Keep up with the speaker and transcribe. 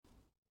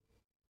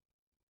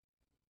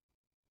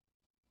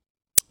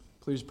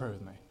Please pray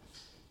with me.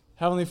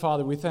 Heavenly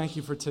Father, we thank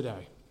you for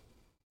today.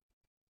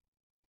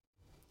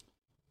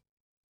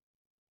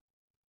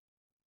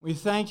 We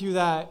thank you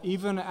that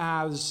even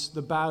as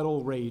the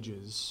battle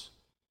rages,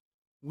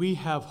 we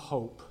have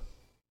hope.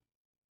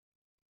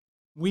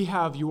 We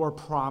have your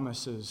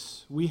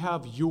promises. We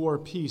have your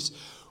peace.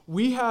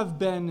 We have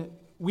been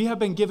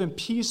given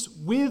peace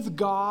with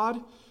God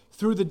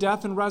through the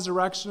death and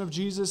resurrection of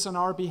Jesus on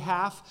our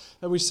behalf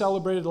that we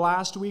celebrated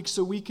last week,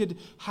 so we could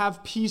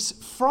have peace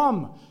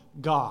from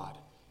God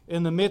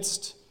in the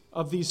midst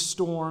of these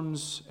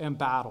storms and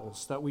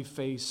battles that we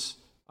face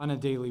on a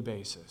daily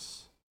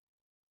basis.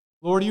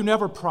 Lord, you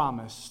never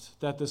promised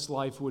that this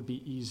life would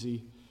be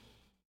easy.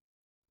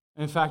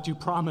 In fact, you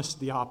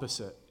promised the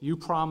opposite. You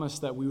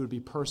promised that we would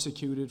be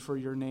persecuted for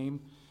your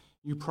name.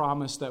 You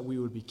promised that we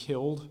would be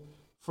killed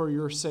for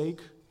your sake,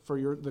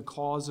 for the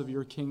cause of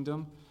your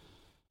kingdom.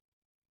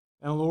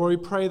 And Lord, we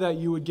pray that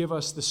you would give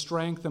us the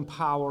strength and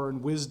power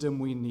and wisdom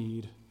we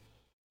need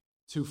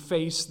to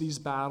face these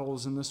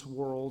battles in this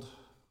world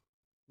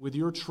with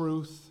your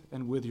truth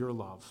and with your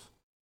love.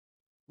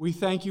 We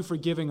thank you for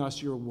giving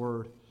us your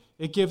word.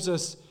 It gives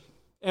us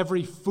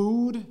every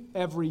food,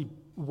 every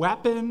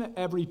weapon,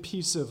 every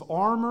piece of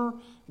armor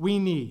we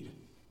need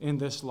in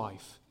this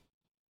life.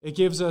 It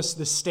gives us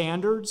the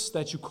standards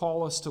that you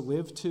call us to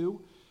live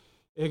to.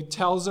 It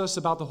tells us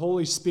about the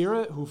Holy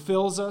Spirit who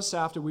fills us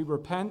after we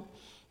repent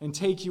and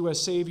take you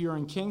as Savior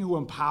and King, who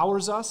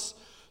empowers us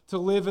to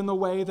live in the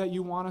way that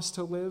you want us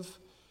to live.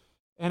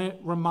 And it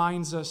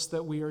reminds us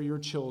that we are your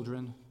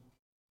children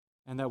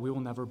and that we will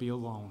never be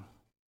alone.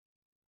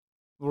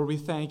 Lord, we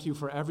thank you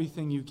for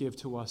everything you give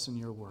to us in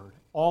your word.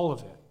 All of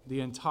it,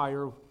 the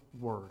entire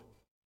word.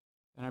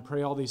 And I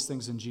pray all these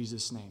things in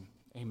Jesus' name.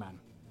 Amen.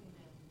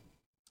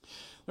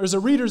 There's a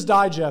Reader's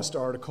Digest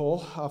article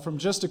from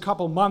just a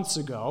couple months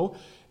ago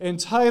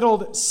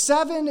entitled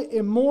 7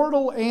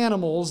 Immortal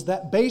Animals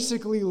That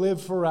Basically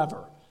Live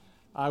Forever.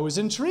 I was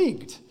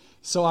intrigued,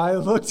 so I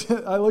looked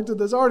at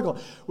this article.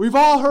 We've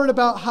all heard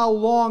about how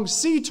long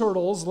sea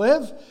turtles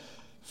live.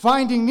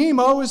 Finding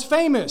Nemo is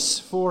famous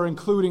for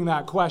including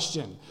that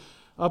question.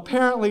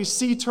 Apparently,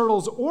 sea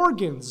turtles'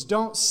 organs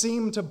don't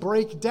seem to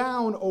break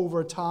down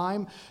over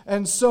time,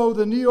 and so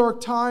the New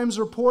York Times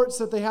reports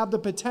that they have the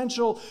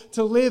potential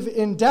to live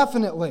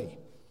indefinitely.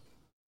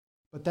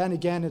 But then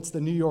again, it's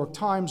the New York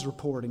Times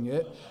reporting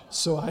it,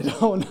 so I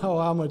don't know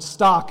how much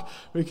stock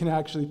we can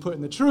actually put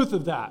in the truth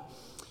of that.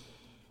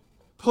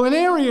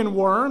 Planarian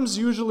worms,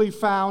 usually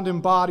found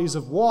in bodies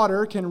of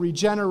water, can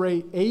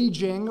regenerate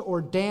aging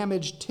or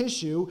damaged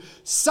tissue,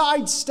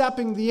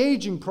 sidestepping the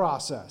aging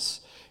process.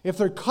 If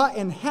they're cut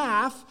in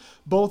half,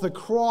 both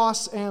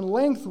across and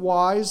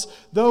lengthwise,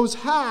 those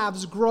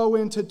halves grow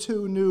into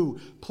 2 new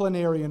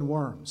planarian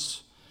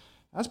worms.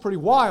 That's pretty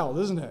wild,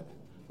 isn't it?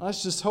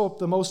 Let's just hope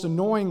the most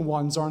annoying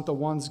ones aren't the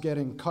ones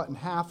getting cut in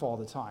half all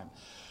the time.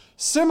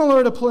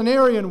 Similar to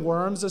planarian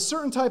worms, a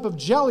certain type of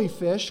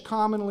jellyfish,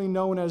 commonly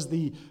known as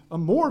the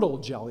immortal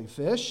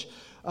jellyfish,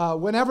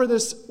 whenever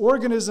this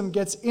organism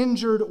gets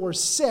injured or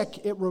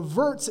sick, it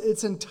reverts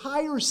its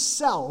entire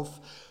self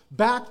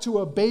back to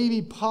a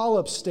baby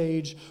polyp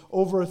stage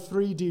over a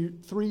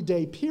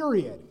 3-day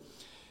period.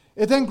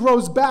 It then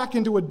grows back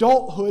into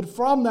adulthood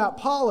from that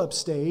polyp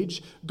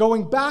stage,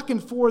 going back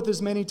and forth as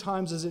many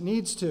times as it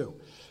needs to.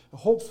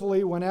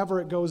 Hopefully,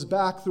 whenever it goes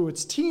back through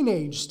its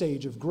teenage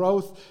stage of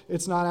growth,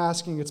 it's not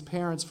asking its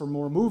parents for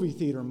more movie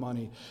theater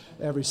money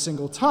every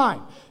single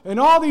time. In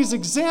all these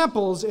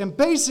examples, in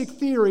basic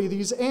theory,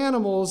 these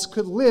animals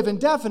could live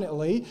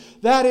indefinitely.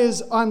 That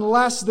is,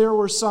 unless there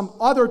were some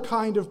other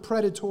kind of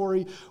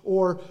predatory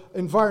or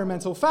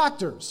environmental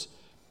factors.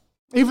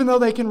 Even though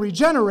they can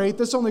regenerate,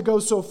 this only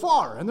goes so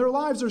far, and their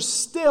lives are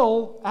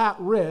still at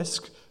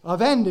risk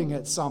of ending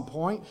at some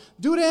point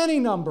due to any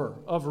number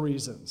of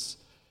reasons.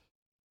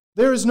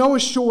 There is no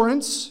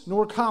assurance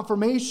nor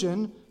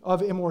confirmation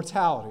of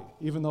immortality,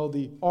 even though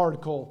the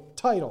article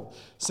title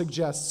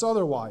suggests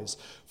otherwise.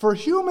 For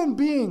human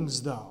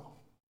beings, though,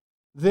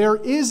 there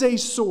is a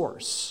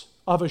source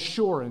of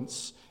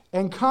assurance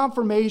and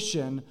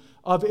confirmation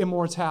of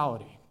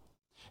immortality.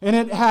 And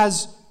it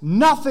has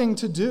nothing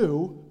to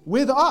do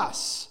with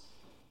us,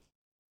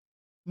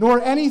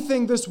 nor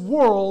anything this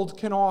world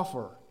can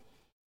offer.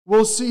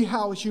 We'll see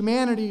how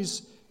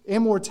humanity's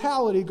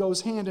immortality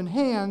goes hand in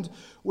hand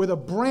with a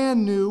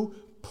brand new,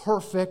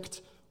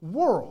 perfect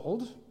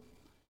world.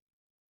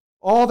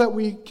 All that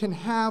we can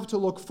have to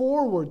look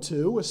forward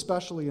to,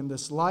 especially in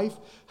this life,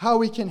 how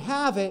we can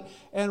have it,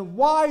 and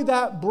why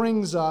that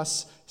brings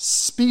us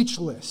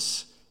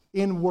speechless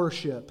in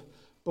worship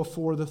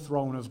before the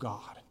throne of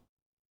God.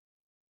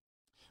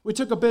 We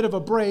took a bit of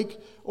a break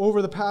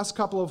over the past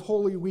couple of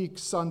Holy Week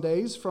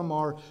Sundays from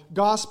our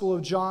Gospel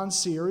of John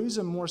series,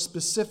 and more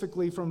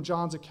specifically from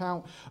John's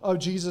account of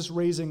Jesus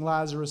raising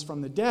Lazarus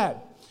from the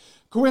dead.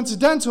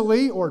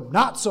 Coincidentally, or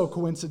not so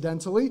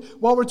coincidentally,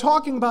 what we're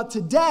talking about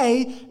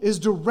today is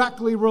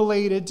directly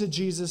related to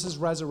Jesus'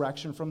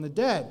 resurrection from the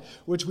dead,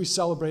 which we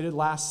celebrated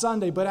last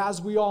Sunday. But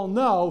as we all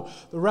know,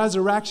 the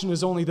resurrection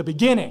is only the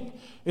beginning.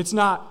 It's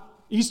not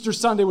Easter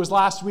Sunday was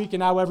last week and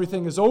now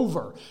everything is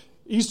over.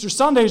 Easter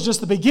Sunday is just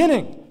the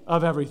beginning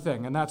of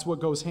everything, and that's what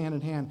goes hand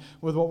in hand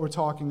with what we're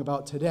talking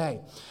about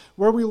today.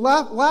 Where we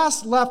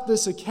last left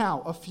this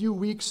account a few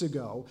weeks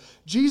ago,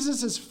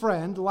 Jesus'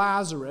 friend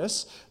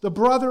Lazarus, the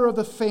brother of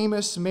the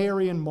famous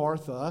Mary and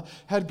Martha,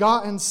 had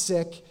gotten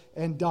sick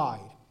and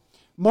died.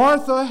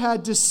 Martha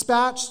had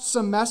dispatched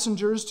some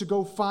messengers to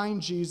go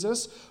find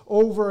Jesus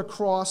over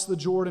across the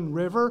Jordan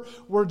River,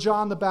 where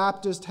John the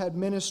Baptist had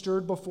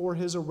ministered before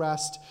his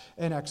arrest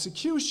and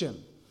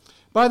execution.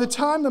 By the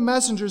time the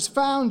messengers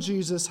found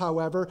Jesus,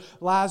 however,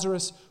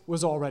 Lazarus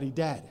was already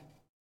dead.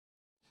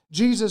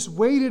 Jesus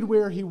waited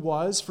where he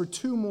was for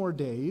 2 more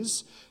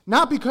days,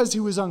 not because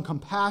he was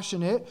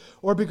uncompassionate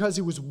or because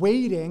he was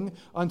waiting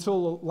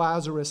until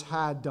Lazarus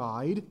had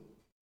died,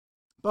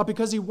 but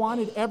because he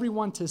wanted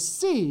everyone to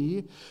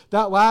see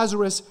that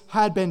Lazarus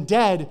had been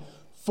dead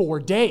 4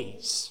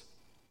 days.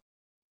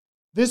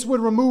 This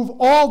would remove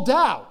all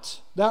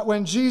doubt that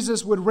when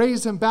Jesus would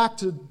raise him back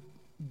to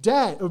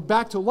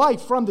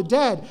life from the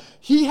dead,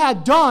 he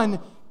had done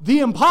the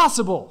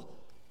impossible.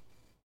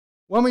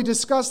 When we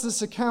discussed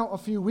this account a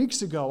few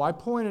weeks ago, I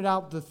pointed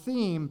out the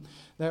theme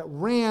that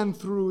ran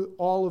through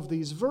all of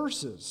these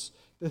verses,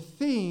 the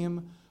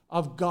theme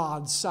of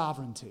God's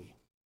sovereignty.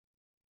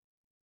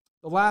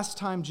 The last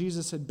time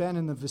Jesus had been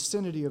in the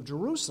vicinity of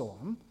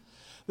Jerusalem,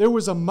 there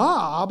was a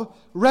mob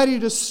ready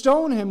to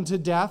stone him to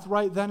death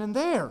right then and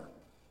there.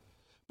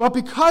 But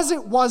because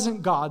it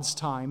wasn't God's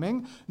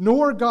timing,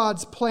 nor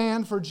God's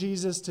plan for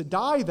Jesus to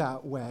die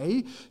that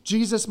way,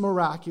 Jesus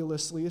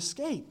miraculously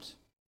escaped.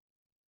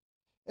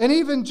 And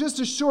even just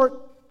a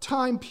short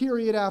time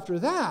period after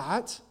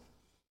that,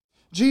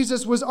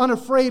 Jesus was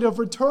unafraid of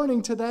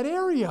returning to that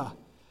area.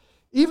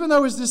 Even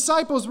though his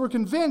disciples were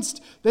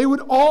convinced they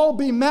would all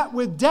be met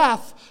with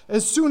death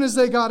as soon as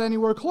they got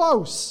anywhere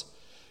close.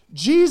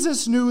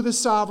 Jesus knew the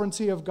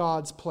sovereignty of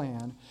God's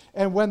plan,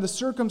 and when the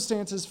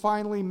circumstances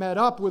finally met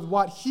up with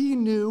what he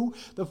knew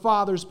the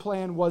Father's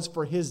plan was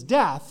for his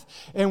death,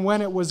 and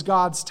when it was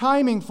God's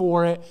timing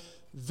for it,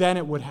 then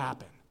it would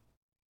happen.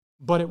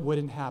 But it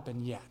wouldn't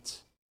happen yet.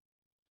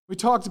 We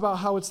talked about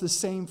how it's the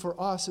same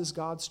for us as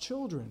God's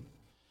children,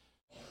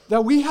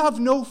 that we have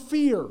no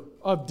fear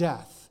of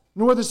death,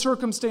 nor the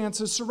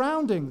circumstances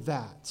surrounding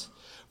that.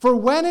 For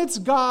when it's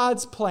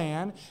God's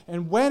plan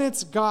and when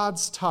it's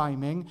God's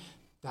timing,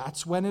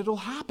 that's when it'll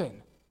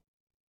happen.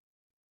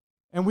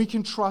 And we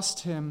can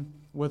trust him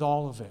with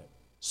all of it.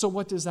 So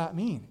what does that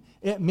mean?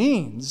 It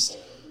means,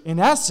 in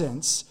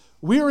essence,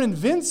 we're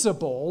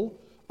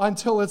invincible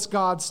until it's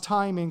God's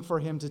timing for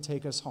him to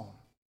take us home.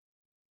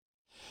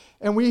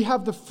 And we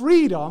have the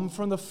freedom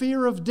from the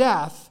fear of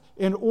death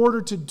in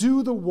order to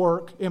do the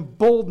work in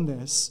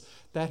boldness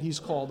that he's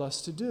called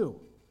us to do.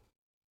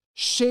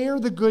 Share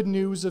the good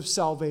news of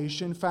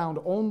salvation found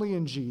only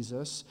in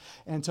Jesus,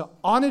 and to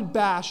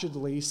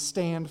unabashedly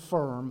stand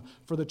firm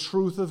for the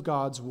truth of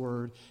God's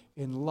word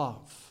in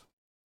love.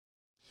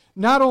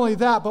 Not only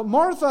that, but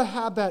Martha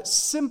had that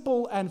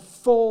simple and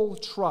full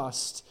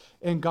trust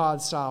in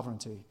God's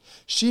sovereignty.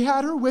 She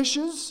had her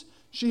wishes,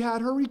 she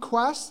had her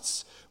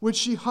requests, which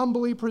she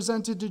humbly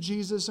presented to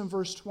Jesus in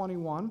verse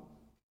 21.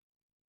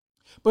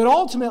 But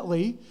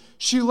ultimately,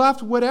 she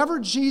left whatever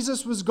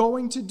Jesus was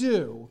going to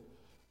do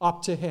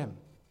up to him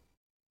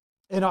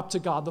and up to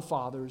God the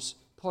Father's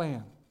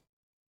plan.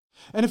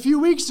 And a few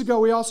weeks ago,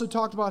 we also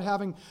talked about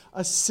having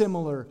a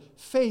similar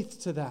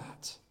faith to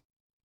that.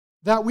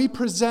 That we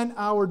present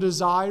our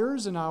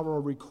desires and our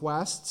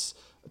requests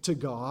to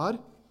God,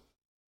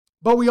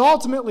 but we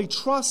ultimately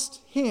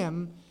trust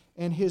him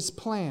and his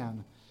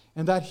plan,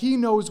 and that he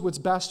knows what's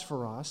best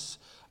for us,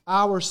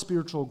 our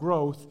spiritual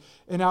growth,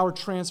 and our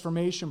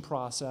transformation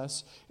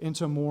process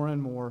into more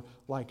and more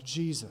like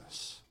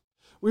Jesus.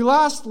 We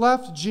last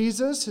left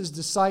Jesus, his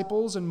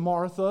disciples, and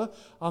Martha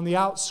on the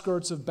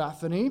outskirts of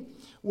Bethany,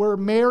 where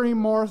Mary,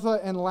 Martha,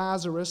 and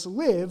Lazarus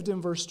lived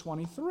in verse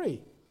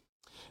 23.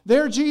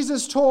 There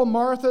Jesus told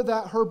Martha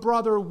that her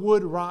brother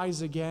would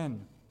rise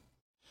again.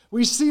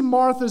 We see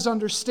Martha's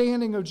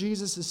understanding of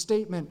Jesus'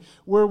 statement,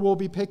 where we'll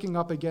be picking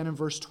up again in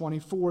verse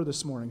 24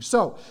 this morning.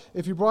 So,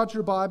 if you brought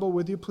your Bible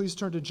with you, please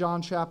turn to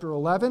John chapter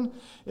 11.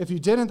 If you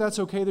didn't, that's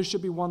okay. There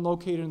should be one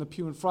located in the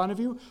pew in front of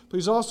you.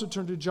 Please also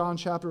turn to John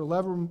chapter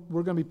 11.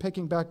 We're going to be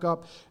picking back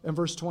up in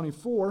verse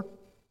 24.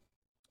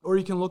 Or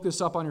you can look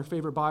this up on your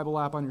favorite Bible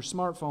app on your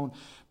smartphone.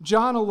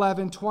 John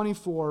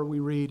 11:24,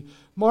 we read,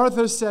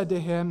 Martha said to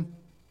him,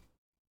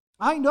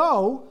 I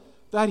know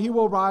that he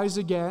will rise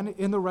again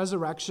in the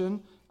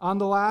resurrection on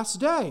the last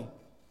day.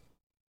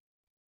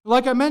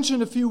 Like I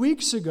mentioned a few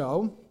weeks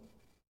ago,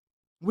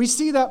 we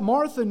see that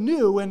Martha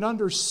knew and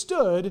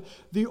understood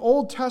the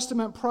Old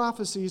Testament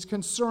prophecies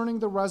concerning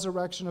the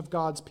resurrection of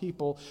God's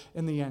people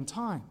in the end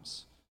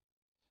times.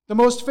 The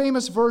most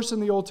famous verse in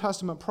the Old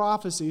Testament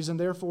prophecies, and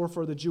therefore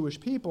for the Jewish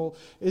people,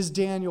 is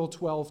Daniel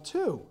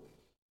 12:2.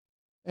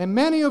 And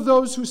many of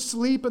those who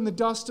sleep in the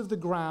dust of the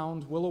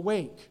ground will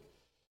awake,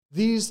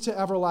 these to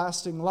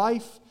everlasting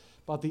life,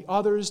 but the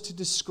others to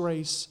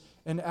disgrace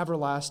and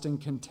everlasting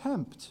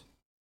contempt.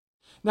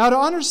 Now, to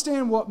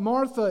understand what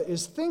Martha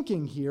is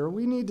thinking here,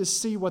 we need to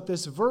see what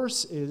this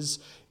verse is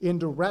in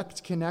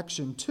direct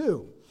connection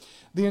to.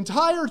 The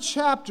entire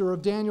chapter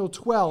of Daniel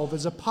 12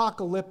 is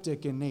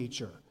apocalyptic in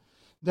nature.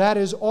 That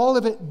is, all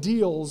of it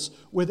deals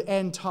with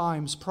end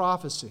times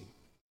prophecy.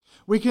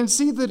 We can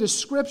see the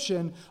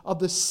description of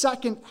the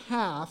second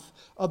half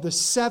of the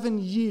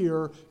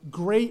 7-year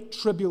Great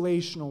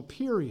Tribulational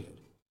period.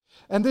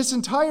 And this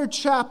entire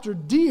chapter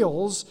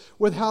deals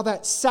with how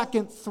that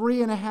second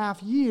 3.5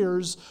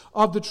 years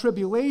of the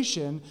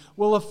tribulation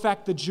will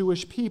affect the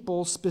Jewish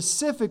people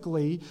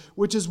specifically,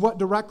 which is what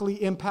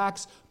directly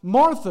impacts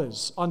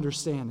Martha's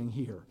understanding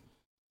here.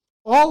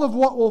 All of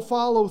what will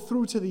follow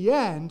through to the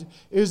end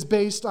is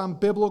based on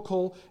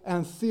biblical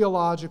and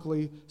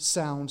theologically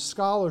sound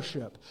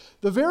scholarship.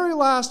 The very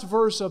last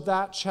verse of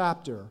that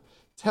chapter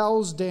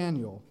tells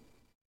Daniel,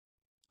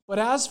 "But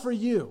as for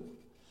you,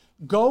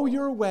 go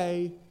your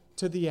way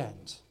to the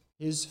end,"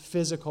 his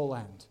physical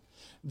end.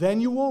 "Then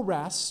you will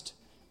rest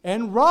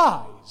and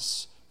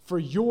rise for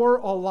your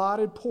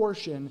allotted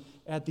portion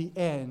at the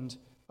end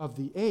of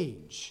the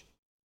age."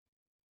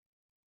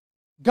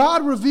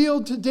 God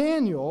revealed to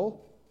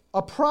Daniel,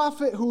 a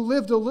prophet who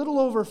lived a little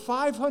over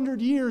 500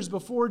 years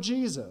before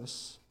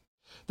Jesus,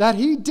 that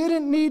he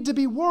didn't need to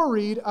be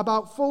worried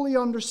about fully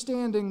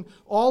understanding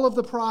all of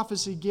the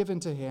prophecy given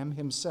to him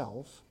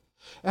himself,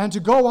 and to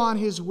go on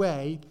his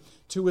way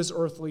to his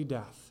earthly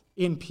death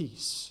in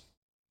peace.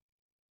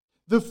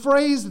 The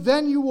phrase,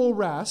 "then you will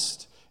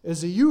rest,"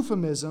 is a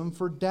euphemism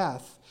for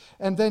death,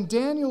 and then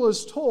Daniel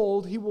is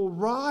told he will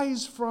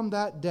rise from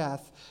that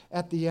death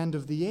at the end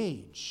of the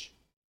age.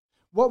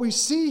 What we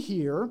see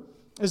here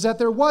is that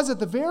there was at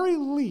the very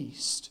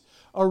least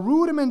a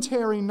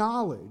rudimentary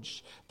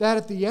knowledge that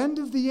at the end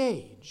of the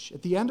age,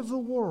 at the end of the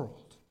world,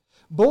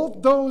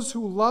 both those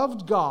who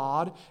loved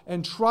God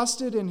and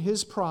trusted in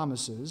his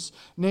promises,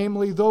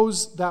 namely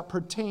those that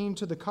pertain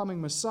to the coming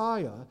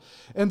Messiah,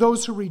 and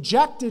those who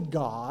rejected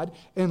God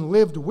and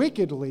lived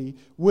wickedly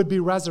would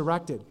be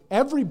resurrected.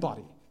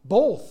 Everybody,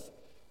 both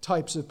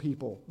types of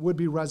people would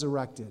be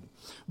resurrected.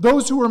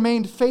 Those who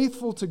remained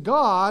faithful to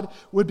God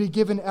would be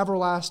given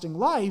everlasting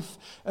life,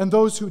 and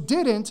those who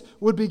didn't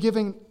would be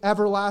given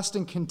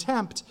everlasting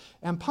contempt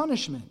and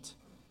punishment.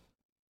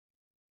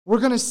 We're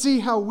going to see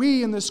how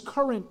we in this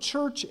current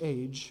church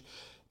age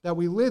that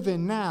we live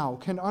in now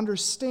can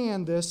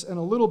understand this in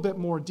a little bit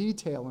more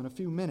detail in a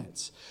few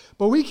minutes.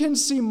 But we can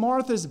see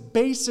Martha's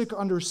basic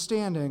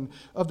understanding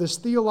of this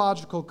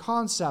theological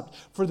concept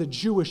for the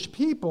Jewish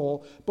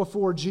people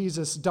before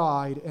Jesus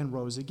died and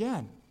rose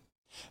again.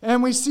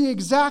 And we see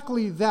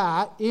exactly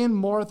that in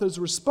Martha's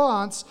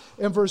response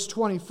in verse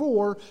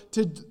 24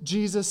 to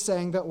Jesus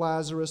saying that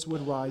Lazarus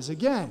would rise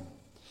again.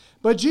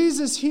 But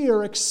Jesus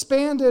here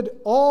expanded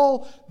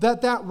all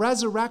that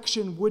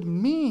resurrection would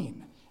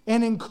mean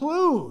and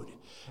include.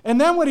 And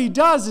then what he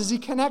does is he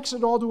connects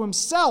it all to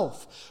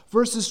himself.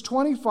 Verses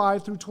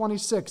 25 through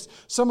 26,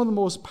 some of the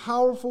most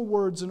powerful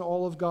words in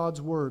all of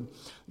God's word.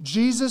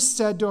 Jesus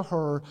said to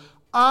her,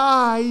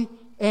 "I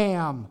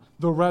am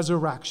the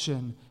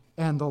resurrection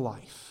and the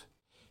life.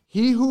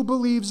 He who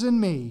believes in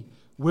me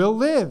will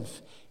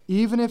live,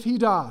 even if he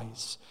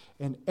dies.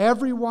 And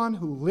everyone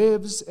who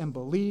lives and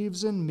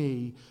believes in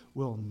me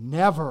will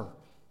never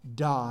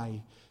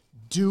die.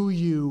 Do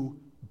you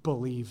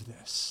believe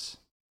this?"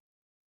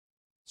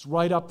 It's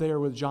right up there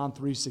with John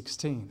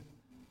 3:16.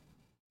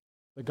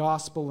 The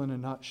gospel in a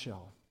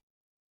nutshell.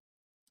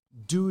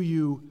 Do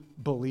you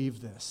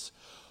believe this?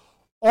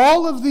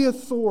 All of the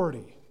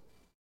authority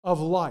of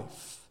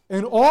life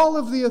and all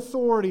of the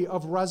authority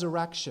of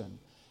resurrection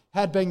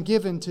had been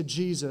given to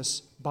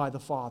Jesus by the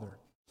Father.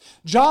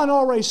 John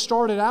already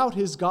started out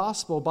his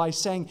gospel by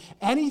saying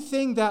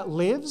anything that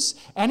lives,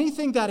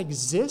 anything that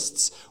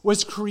exists,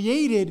 was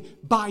created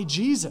by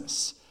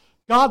Jesus.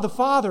 God the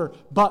Father,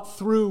 but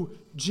through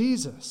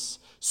Jesus.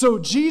 So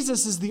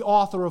Jesus is the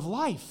author of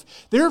life.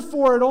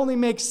 Therefore, it only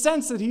makes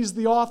sense that he's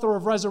the author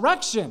of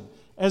resurrection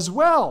as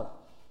well.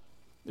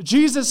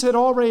 Jesus had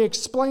already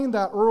explained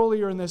that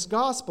earlier in this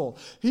gospel.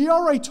 He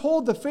already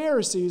told the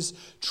Pharisees,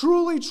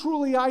 "Truly,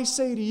 truly, I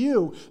say to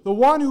you, the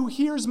one who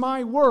hears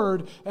my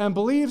word and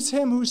believes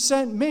him who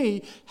sent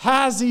me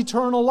has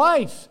eternal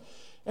life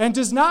and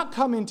does not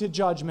come into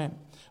judgment,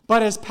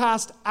 but has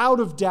passed out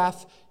of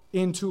death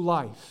into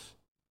life."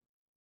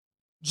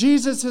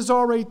 Jesus has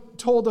already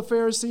told the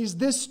Pharisees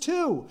this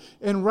too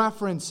in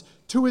reference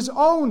to his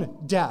own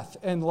death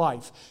and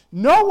life.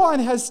 "No one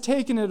has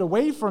taken it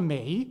away from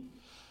me.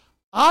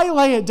 I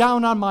lay it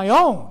down on my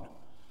own.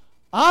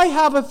 I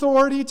have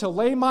authority to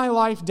lay my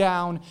life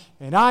down,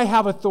 and I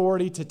have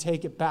authority to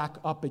take it back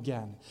up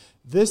again.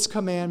 This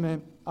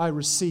commandment I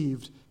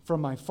received from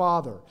my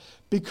Father."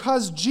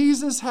 Because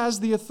Jesus has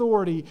the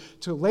authority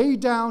to lay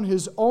down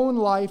his own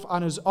life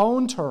on his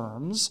own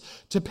terms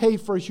to pay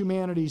for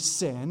humanity's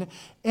sin,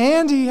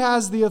 and he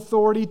has the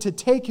authority to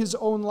take his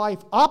own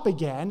life up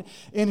again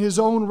in his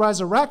own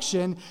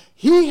resurrection,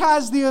 he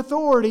has the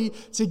authority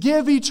to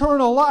give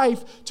eternal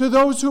life to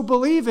those who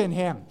believe in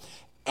him.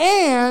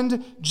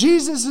 And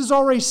Jesus has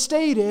already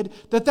stated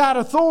that that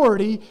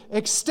authority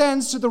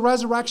extends to the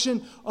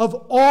resurrection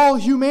of all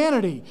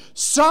humanity,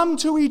 some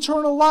to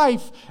eternal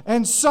life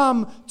and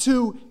some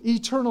to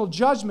eternal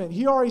judgment.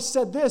 He already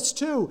said this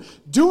too.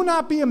 Do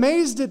not be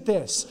amazed at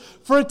this,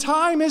 for a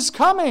time is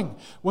coming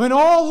when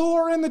all who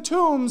are in the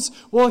tombs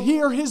will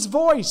hear his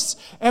voice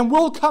and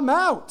will come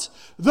out.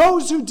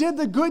 Those who did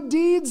the good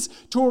deeds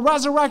to a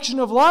resurrection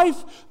of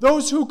life,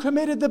 those who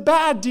committed the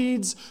bad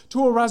deeds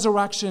to a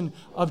resurrection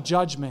of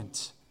judgment.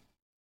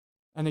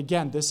 And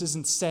again, this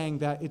isn't saying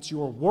that it's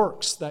your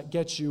works that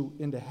get you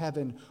into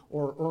heaven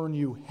or earn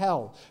you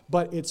hell,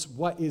 but it's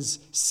what is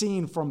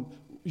seen from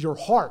your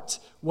heart,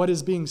 what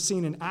is being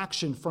seen in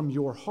action from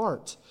your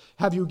heart.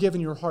 Have you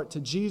given your heart to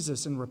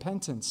Jesus in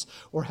repentance,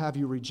 or have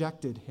you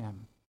rejected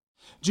him?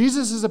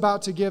 Jesus is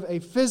about to give a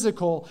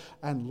physical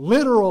and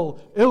literal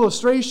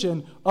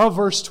illustration of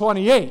verse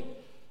 28.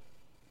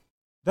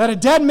 That a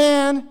dead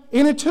man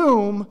in a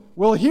tomb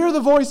will hear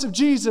the voice of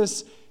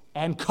Jesus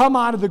and come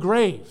out of the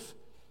grave.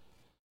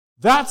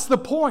 That's the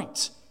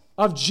point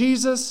of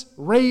Jesus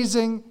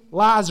raising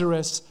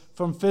Lazarus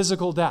from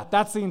physical death.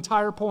 That's the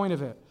entire point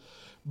of it.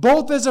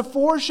 Both as a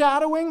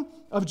foreshadowing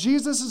of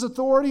Jesus'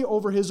 authority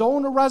over his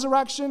own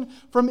resurrection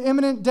from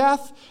imminent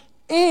death,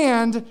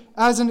 and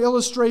as an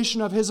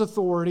illustration of his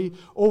authority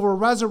over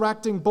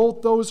resurrecting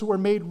both those who were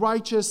made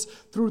righteous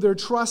through their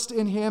trust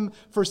in him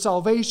for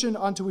salvation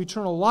unto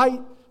eternal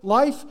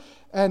life,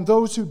 and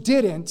those who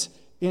didn't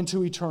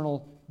into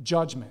eternal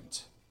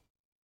judgment.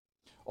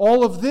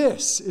 All of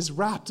this is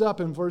wrapped up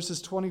in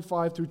verses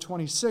 25 through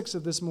 26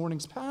 of this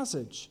morning's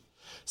passage.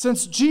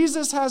 Since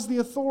Jesus has the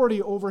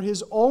authority over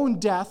his own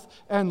death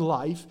and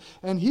life,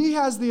 and he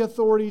has the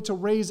authority to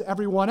raise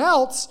everyone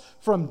else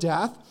from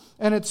death,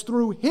 and it's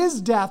through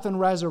his death and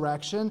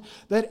resurrection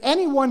that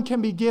anyone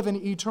can be given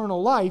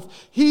eternal life,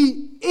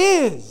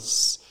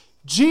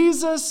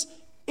 Jesus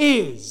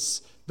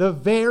is the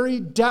very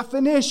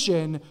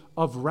definition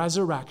of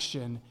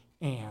resurrection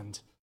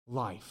and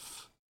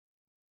life.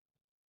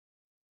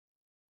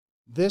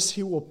 This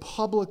he will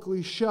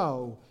publicly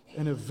show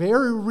in a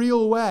very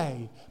real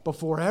way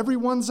before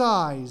everyone's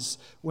eyes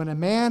when a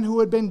man who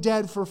had been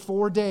dead for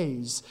 4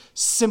 days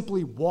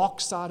simply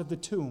walks out of the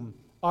tomb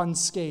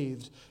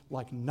unscathed,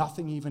 like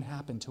nothing even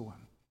happened to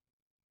him.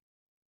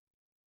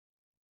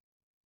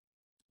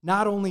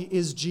 Not only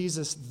is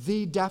Jesus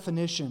the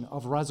definition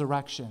of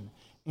resurrection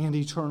and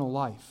eternal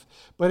life,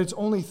 but it's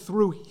only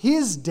through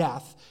his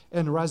death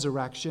and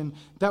resurrection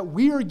that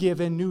we are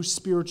given new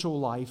spiritual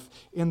life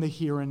in the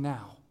here and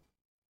now.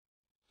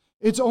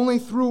 It's only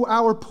through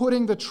our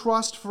putting the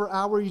trust for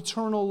our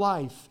eternal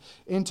life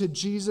into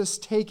Jesus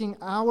taking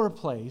our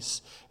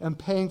place and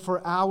paying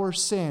for our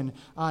sin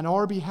on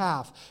our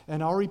behalf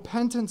and our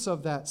repentance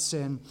of that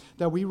sin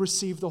that we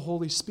receive the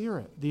Holy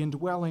Spirit, the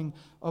indwelling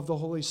of the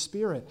Holy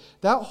Spirit.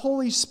 That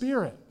Holy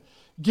Spirit,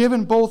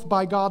 given both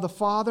by God the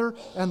Father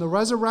and the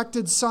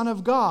resurrected Son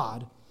of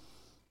God,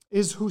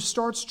 is who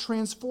starts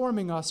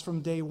transforming us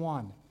from day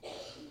one.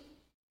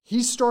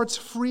 He starts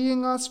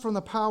freeing us from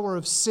the power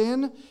of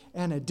sin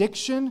and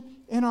addiction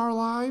in our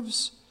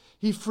lives.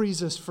 He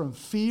frees us from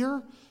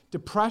fear,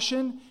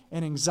 depression,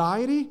 and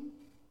anxiety.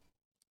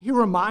 He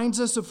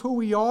reminds us of who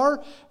we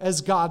are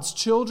as God's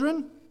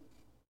children.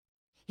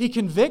 He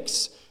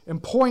convicts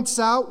and points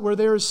out where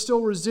there is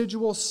still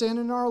residual sin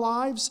in our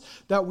lives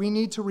that we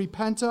need to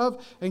repent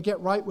of and get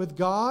right with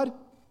God.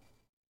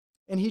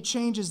 And he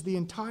changes the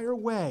entire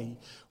way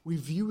we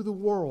view the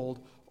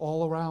world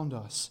all around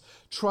us,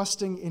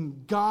 trusting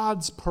in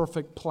God's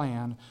perfect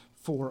plan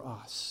for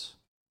us.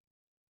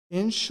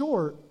 In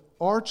short,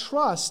 our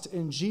trust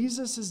in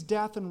Jesus'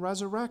 death and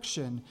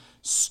resurrection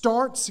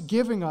starts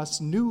giving us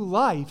new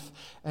life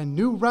and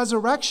new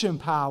resurrection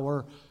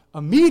power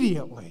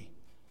immediately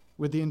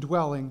with the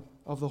indwelling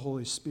of the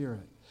Holy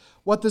Spirit.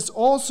 What this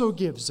also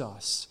gives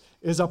us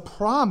is a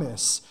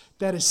promise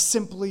that is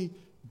simply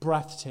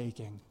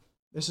breathtaking.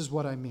 This is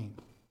what I mean.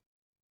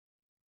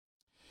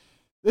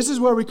 This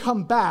is where we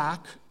come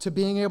back to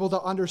being able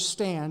to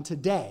understand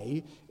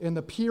today, in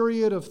the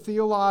period of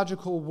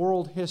theological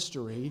world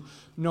history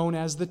known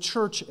as the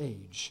church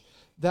age,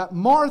 that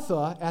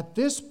Martha, at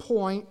this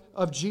point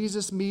of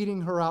Jesus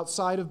meeting her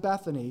outside of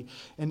Bethany,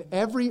 and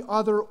every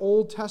other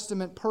Old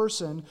Testament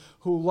person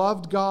who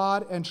loved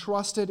God and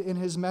trusted in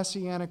his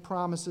messianic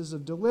promises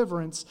of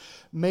deliverance,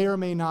 may or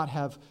may not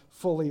have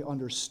fully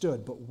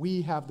understood, but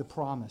we have the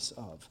promise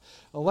of.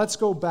 Let's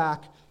go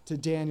back to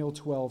Daniel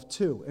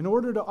 12:2. In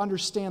order to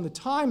understand the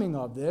timing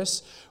of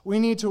this, we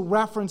need to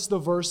reference the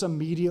verse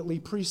immediately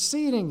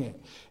preceding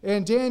it.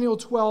 In Daniel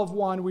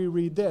 12:1, we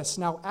read this: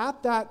 Now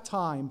at that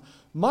time,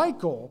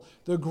 Michael,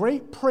 the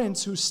great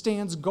prince who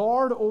stands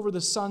guard over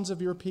the sons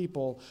of your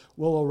people,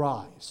 will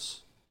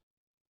arise.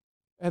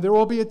 And there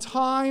will be a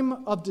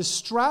time of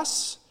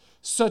distress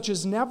such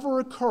as never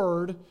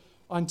occurred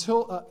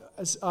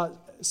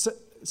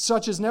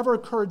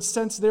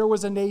since there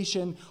was a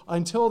nation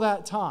until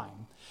that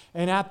time.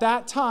 And at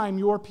that time,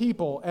 your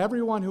people,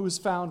 everyone who is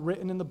found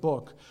written in the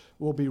book,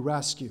 will be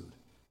rescued.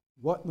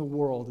 What in the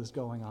world is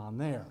going on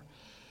there?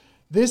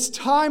 This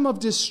time of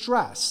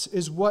distress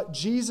is what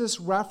Jesus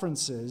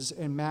references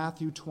in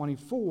Matthew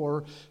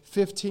 24,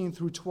 15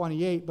 through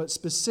 28, but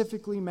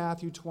specifically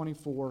Matthew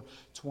 24,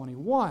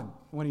 21,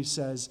 when he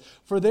says,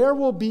 "For there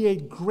will be a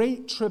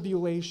great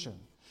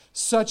tribulation,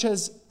 such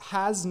as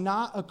has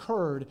not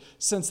occurred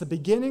since the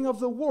beginning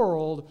of the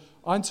world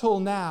until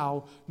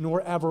now,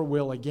 nor ever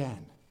will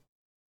again."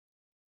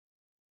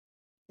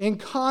 In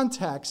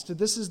context,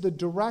 this is the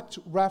direct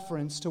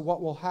reference to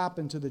what will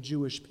happen to the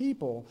Jewish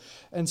people,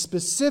 and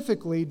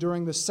specifically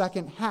during the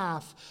second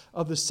half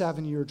of the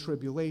 7-year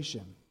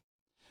tribulation.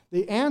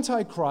 The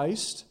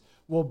Antichrist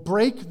will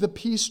break the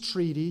peace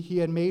treaty he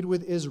had made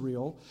with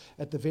Israel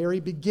at the very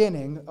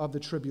beginning of the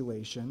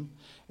tribulation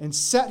and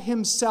set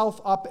himself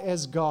up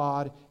as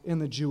God in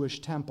the Jewish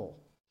temple.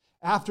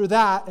 After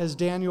that, as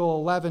Daniel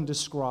 11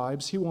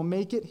 describes, he will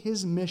make it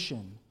his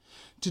mission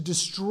to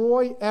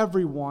destroy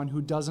everyone who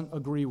doesn't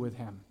agree with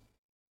him.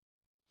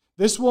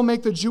 This will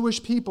make the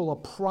Jewish people a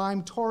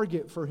prime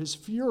target for his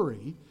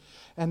fury,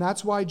 and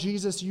that's why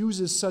Jesus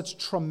uses such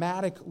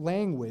traumatic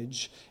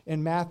language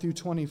in Matthew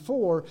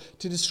 24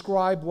 to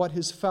describe what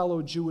his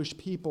fellow Jewish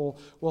people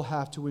will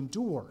have to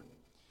endure.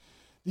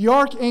 The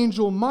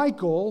archangel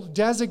Michael,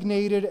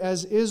 designated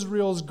as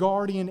Israel's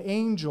guardian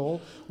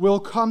angel, will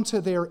come to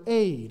their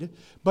aid,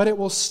 but it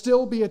will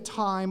still be a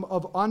time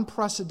of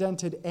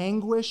unprecedented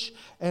anguish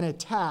and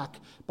attack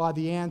by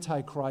the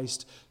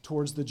Antichrist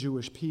towards the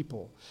Jewish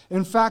people.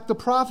 In fact, the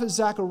prophet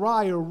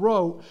Zechariah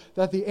wrote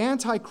that the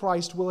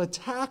Antichrist will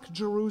attack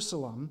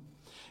Jerusalem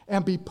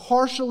and be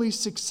partially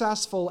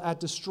successful at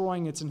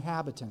destroying its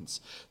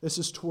inhabitants. This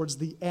is towards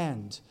the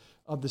end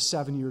of the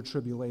 7-year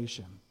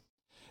tribulation.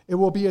 It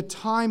will be a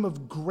time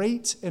of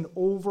great and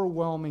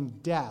overwhelming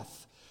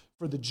death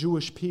for the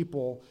Jewish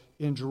people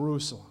in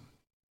Jerusalem.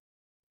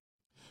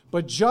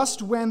 But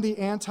just when the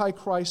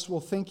Antichrist will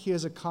think he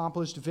has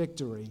accomplished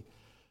victory,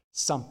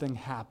 something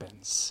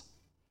happens.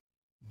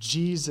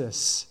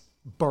 Jesus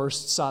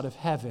bursts out of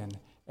heaven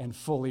and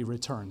fully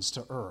returns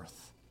to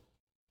earth.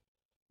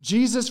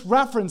 Jesus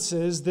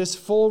references this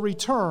full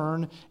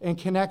return in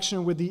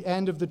connection with the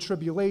end of the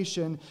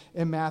tribulation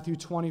in Matthew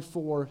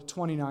 24,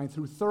 29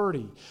 through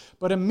 30.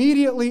 But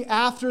immediately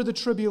after the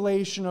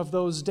tribulation of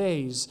those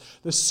days,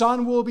 the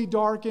sun will be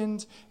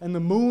darkened, and the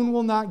moon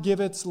will not give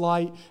its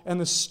light, and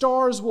the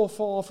stars will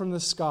fall from the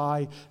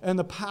sky, and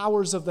the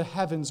powers of the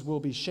heavens will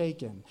be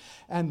shaken.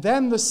 And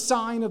then the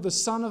sign of the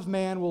Son of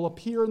Man will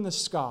appear in the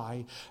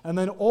sky, and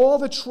then all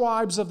the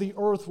tribes of the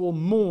earth will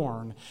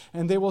mourn,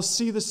 and they will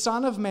see the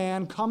Son of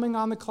Man coming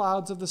on the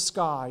clouds of the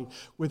sky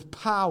with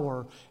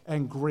power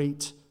and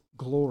great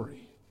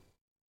glory.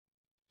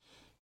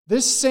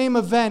 This same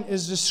event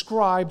is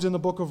described in the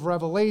book of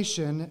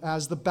Revelation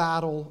as the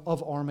Battle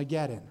of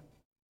Armageddon.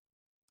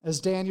 As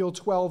Daniel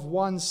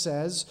 12:1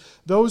 says,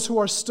 those who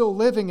are still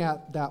living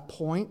at that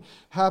point,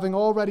 having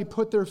already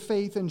put their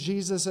faith in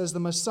Jesus as the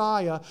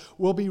Messiah,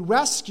 will be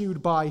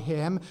rescued by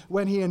him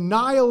when he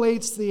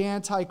annihilates the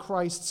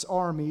Antichrist's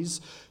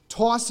armies,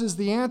 tosses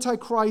the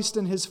Antichrist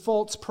and his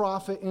false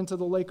prophet into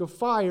the lake of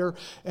fire,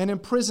 and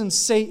imprisons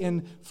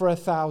Satan for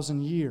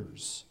 1,000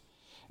 years.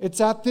 It's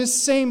at this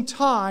same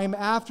time,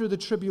 after the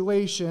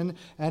tribulation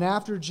and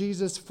after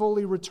Jesus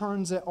fully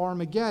returns at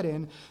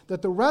Armageddon,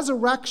 that the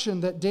resurrection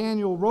that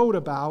Daniel wrote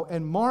about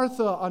and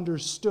Martha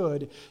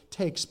understood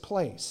takes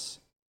place.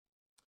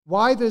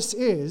 Why this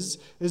is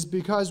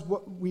because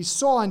what we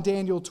saw in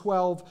Daniel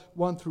 12,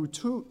 1 through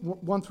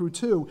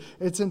 2,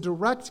 it's in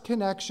direct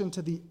connection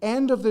to the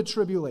end of the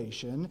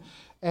tribulation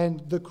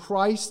and the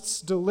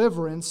Christ's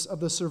deliverance of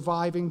the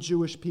surviving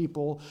Jewish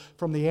people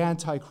from the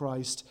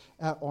Antichrist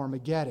at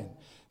Armageddon.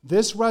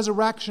 This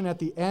resurrection at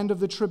the end of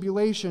the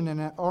tribulation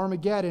and at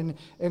Armageddon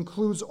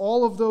includes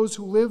all of those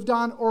who lived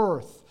on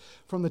earth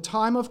from the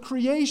time of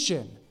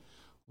creation,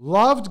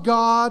 loved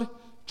God,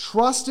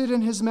 trusted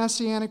in his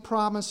messianic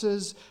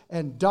promises,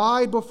 and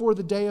died before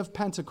the day of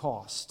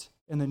Pentecost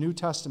in the New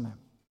Testament,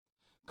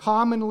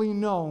 commonly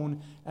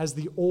known as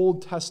the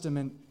Old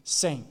Testament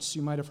saints.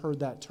 You might have heard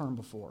that term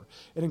before.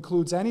 It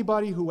includes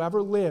anybody who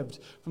ever lived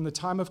from the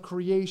time of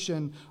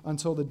creation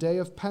until the day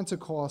of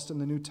Pentecost in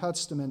the New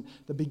Testament,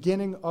 the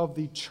beginning of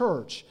the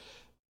church,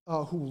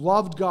 who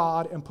loved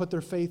God and put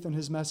their faith in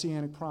his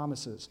messianic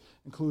promises.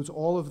 Includes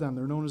all of them.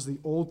 They're known as the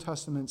Old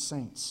Testament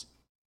saints.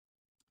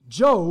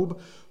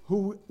 Job,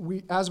 who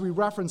as we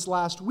referenced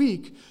last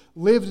week,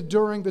 lived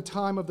during the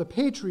time of the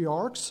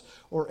patriarchs,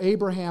 or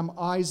Abraham,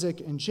 Isaac,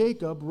 and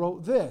Jacob,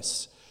 wrote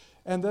this.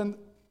 And then,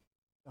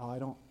 I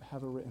don't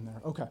have it written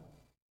there. Okay.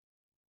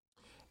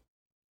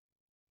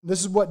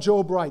 This is what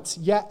Job writes.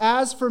 Yet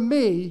as for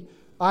me,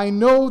 I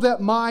know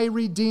that my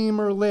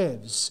Redeemer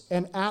lives,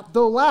 and at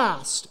the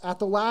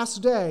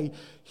last day,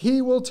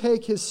 he will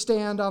take his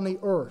stand on the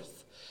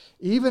earth.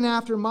 Even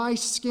after my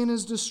skin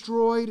is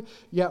destroyed,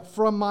 yet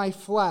from my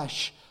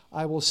flesh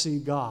I will see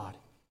God.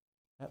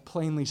 That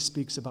plainly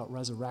speaks about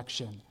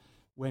resurrection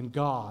when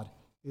God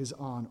is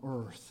on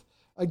earth.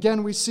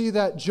 Again, we see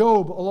that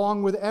Job,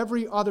 along with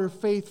every other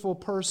faithful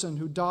person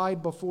who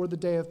died before the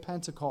day of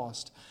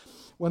Pentecost,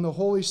 when the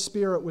Holy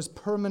Spirit was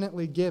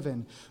permanently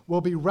given,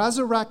 will be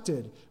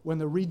resurrected when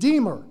the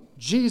Redeemer,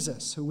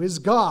 Jesus, who is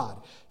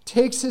God,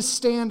 takes his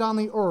stand on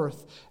the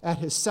earth at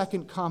his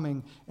second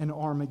coming in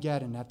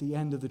Armageddon, at the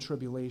end of the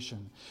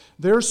tribulation.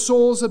 Their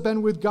souls have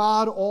been with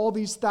God all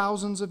these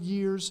thousands of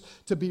years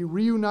to be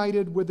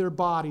reunited with their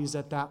bodies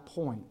at that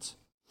point.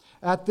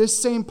 At this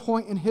same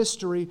point in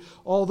history,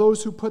 all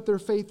those who put their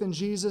faith in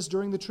Jesus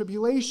during the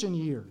tribulation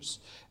years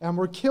and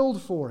were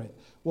killed for it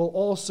will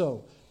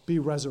also be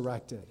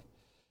resurrected.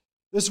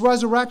 This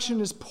resurrection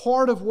is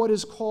part of what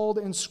is called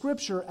in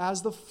Scripture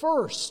as the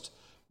first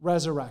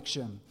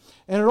resurrection.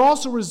 And it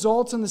also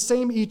results in the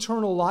same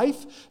eternal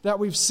life that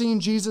we've seen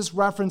Jesus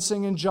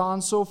referencing in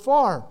John so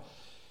far.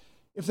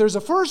 If there's a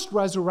first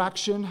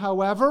resurrection,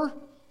 however,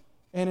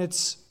 and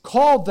it's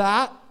called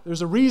that,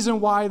 there's a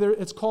reason why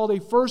it's called a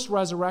first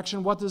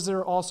resurrection. What does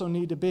there also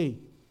need to be?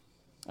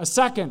 A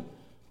second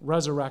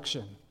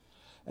resurrection.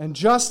 And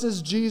just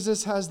as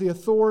Jesus has the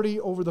authority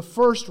over the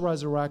first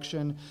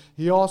resurrection,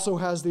 he also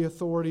has the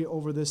authority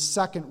over this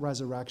second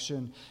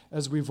resurrection,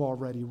 as we've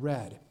already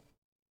read.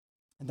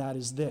 And that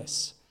is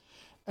this.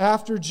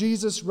 After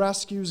Jesus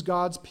rescues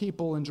God's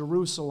people in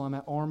Jerusalem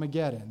at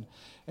Armageddon,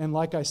 and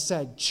like I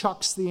said,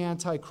 chucks the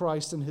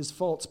Antichrist and his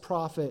false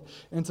prophet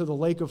into the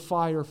lake of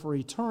fire for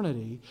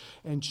eternity,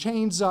 and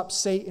chains up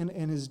Satan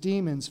and his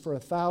demons for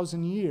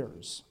 1,000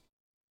 years,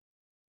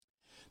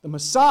 the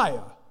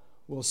Messiah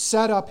will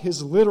set up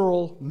his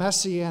literal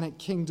messianic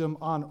kingdom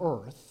on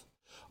earth,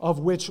 of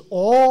which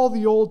all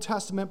the Old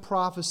Testament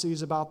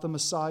prophecies about the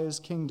Messiah's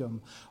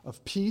kingdom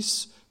of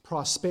peace,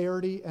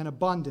 prosperity, and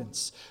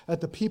abundance,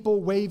 that the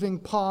people waving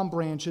palm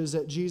branches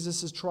at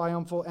Jesus'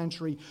 triumphal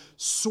entry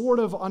sort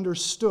of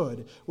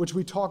understood, which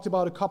we talked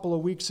about a couple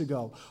of weeks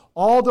ago.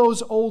 All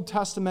those Old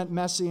Testament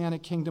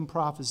messianic kingdom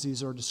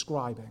prophecies are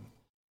describing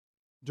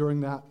during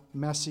that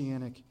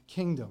messianic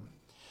kingdom.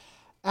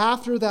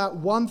 After that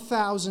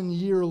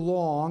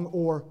 1,000-year-long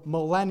or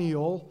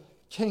millennial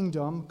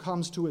kingdom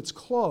comes to its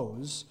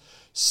close,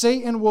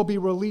 Satan will be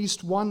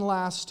released one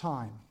last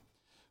time,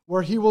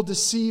 where he will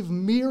deceive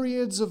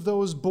myriads of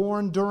those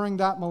born during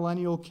that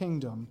millennial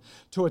kingdom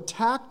to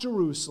attack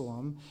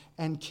Jerusalem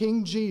and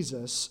King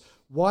Jesus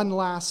one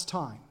last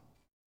time.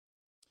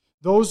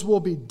 Those will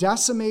be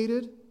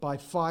decimated by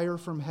fire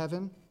from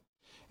heaven,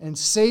 and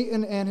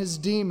Satan and his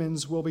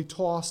demons will be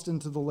tossed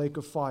into the lake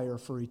of fire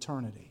for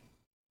eternity.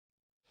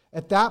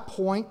 At that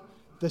point,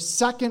 the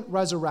second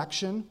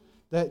resurrection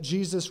that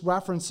Jesus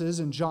references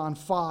in John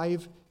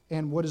 5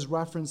 and what is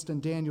referenced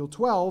in Daniel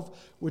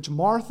 12, which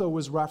Martha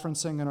was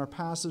referencing in our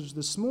passage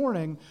this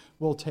morning,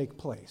 will take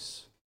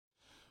place.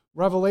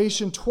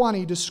 Revelation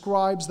 20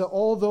 describes that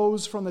all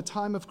those from the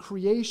time of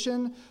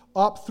creation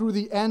up through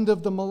the end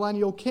of the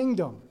millennial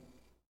kingdom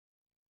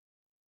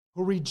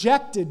who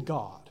rejected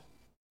God,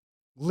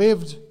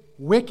 lived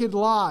wicked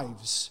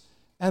lives,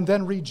 and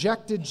then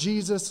rejected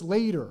Jesus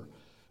later,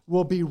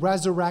 will be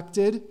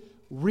resurrected,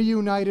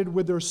 reunited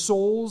with their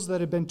souls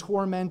that have been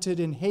tormented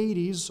in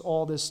Hades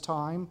all this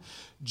time,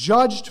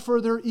 judged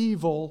for their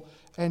evil,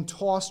 and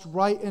tossed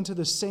right into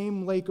the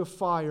same lake of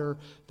fire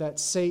that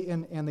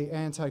Satan and the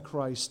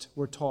Antichrist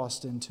were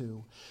tossed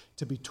into,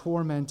 to be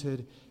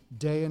tormented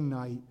day and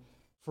night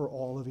for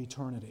all of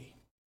eternity.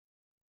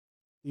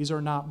 These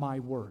are not my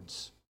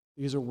words.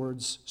 These are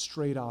words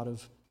straight out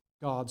of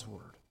God's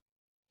word.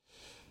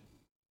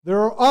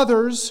 There are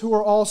others who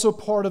are also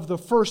part of the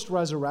first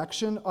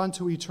resurrection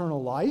unto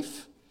eternal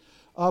life,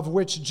 of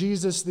which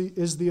Jesus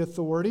is the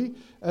authority,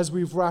 as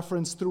we've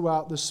referenced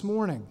throughout this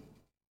morning.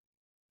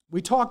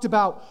 We talked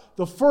about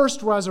the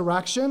first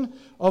resurrection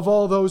of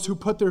all those who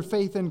put their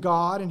faith in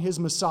God and his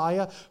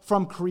Messiah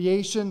from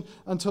creation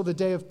until the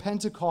day of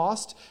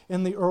Pentecost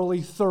in the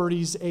early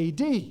 30s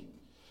AD.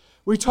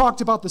 We talked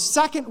about the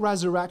second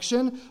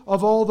resurrection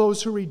of all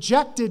those who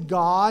rejected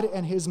God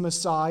and his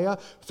Messiah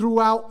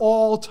throughout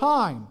all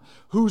time,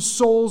 whose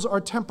souls are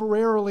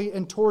temporarily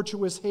in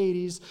tortuous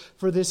Hades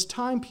for this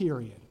time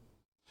period.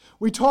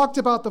 We talked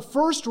about the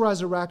first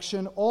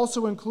resurrection,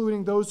 also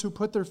including those who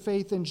put their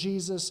faith in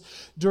Jesus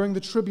during the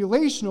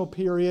tribulational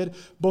period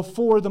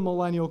before the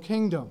millennial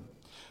kingdom.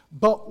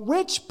 But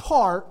which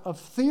part of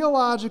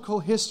theological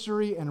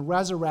history and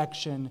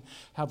resurrection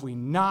have we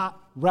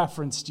not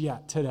referenced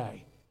yet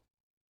today?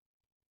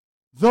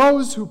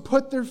 Those who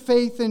put their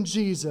faith in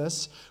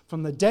Jesus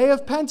from the day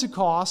of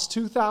Pentecost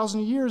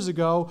 2,000 years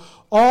ago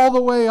all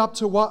the way up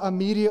to what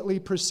immediately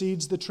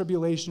precedes the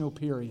tribulational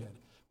period,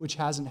 which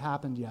hasn't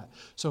happened yet.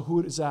 So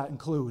who does that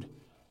include?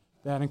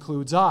 That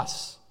includes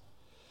us.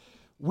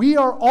 We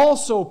are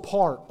also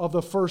part of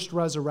the first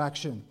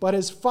resurrection, but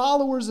as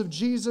followers of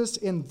Jesus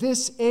in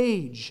this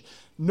age,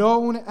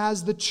 known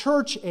as the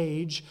church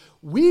age,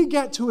 we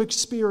get to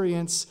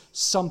experience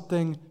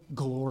something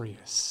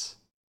glorious.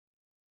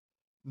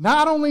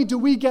 Not only do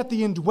we get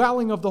the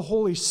indwelling of the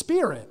Holy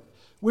Spirit,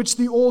 which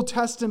the Old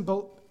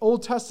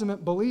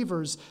Testament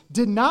believers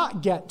did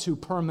not get to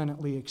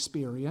permanently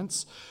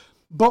experience,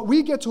 but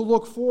we get to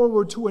look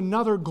forward to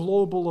another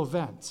global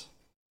event.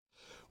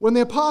 When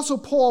the Apostle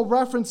Paul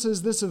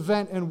references this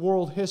event in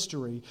world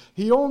history,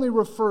 he only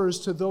refers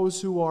to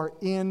those who are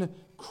in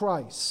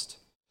Christ.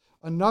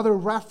 Another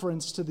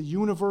reference to the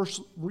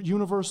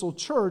universal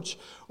church,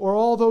 or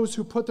all those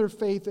who put their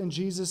faith in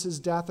Jesus'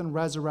 death and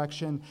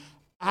resurrection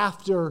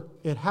after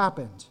it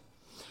happened.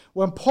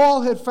 When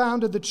Paul had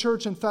founded the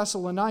church in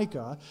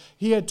Thessalonica,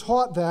 he had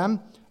taught them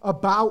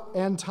about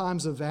end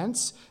times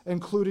events,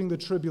 including the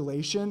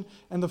tribulation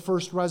and the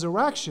first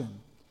resurrection.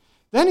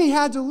 Then he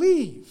had to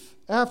leave,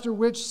 after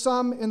which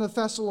some in the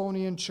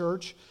Thessalonian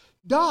church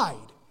died.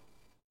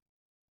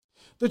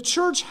 The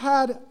church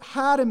had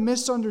a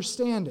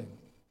misunderstanding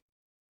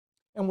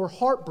and were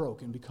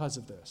heartbroken because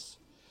of this,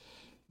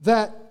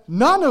 that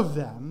none of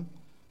them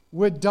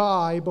would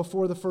die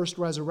before the first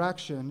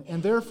resurrection,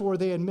 and therefore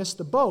they had missed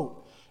the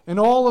boat. And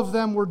all of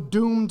them were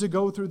doomed to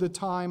go through the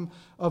time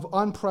of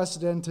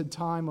unprecedented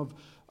time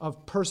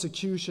of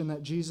persecution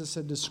that Jesus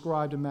had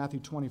described in Matthew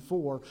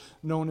 24,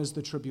 known as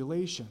the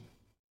tribulation.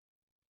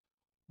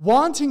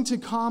 Wanting to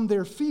calm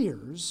their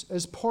fears,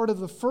 as part of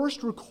the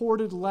first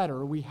recorded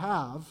letter we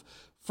have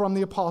from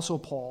the Apostle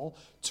Paul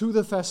to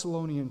the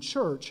Thessalonian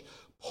church,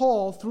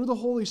 Paul, through the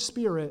Holy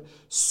Spirit,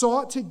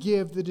 sought to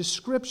give the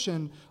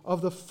description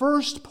of the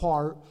first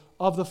part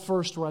of the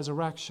first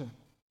resurrection,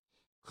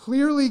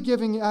 clearly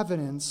giving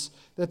evidence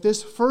that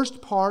this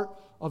first part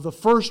of the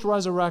first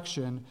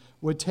resurrection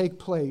would take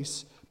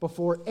place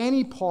before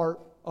any part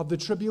of the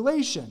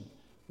tribulation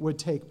would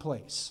take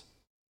place.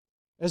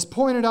 As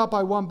pointed out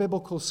by one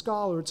biblical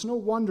scholar, it's no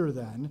wonder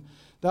then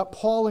that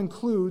Paul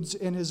includes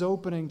in his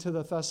opening to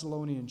the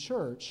Thessalonian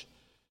church,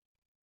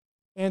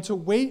 and to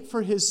wait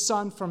for his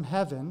Son from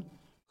heaven,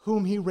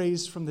 whom he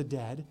raised from the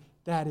dead,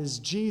 that is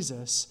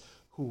Jesus,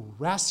 who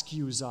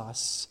rescues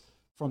us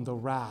from the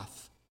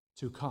wrath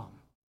to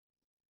come.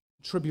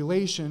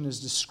 Tribulation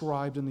is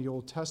described in the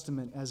Old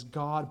Testament as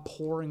God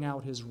pouring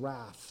out his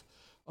wrath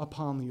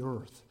upon the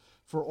earth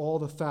for all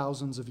the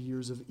thousands of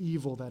years of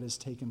evil that has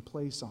taken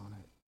place on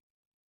it.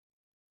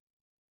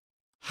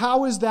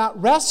 How is that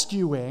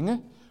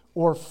rescuing,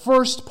 or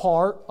first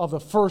part of the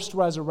first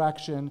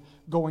resurrection,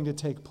 going to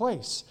take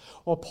place?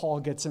 Well, Paul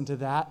gets into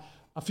that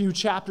a few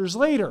chapters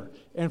later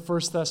in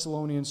 1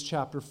 Thessalonians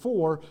chapter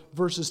 4,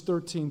 verses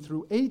 13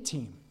 through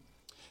 18.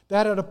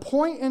 That at a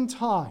point in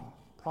time,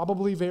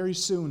 probably very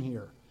soon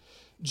here,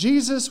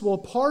 Jesus will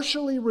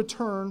partially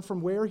return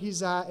from where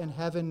he's at in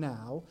heaven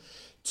now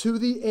to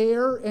the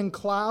air and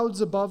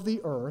clouds above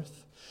the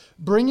earth,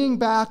 bringing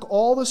back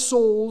all the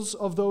souls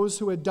of those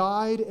who had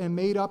died and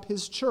made up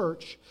his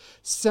church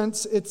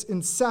since its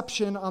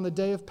inception on the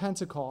day of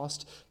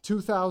Pentecost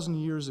 2,000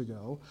 years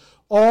ago,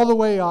 all the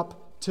way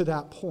up to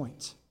that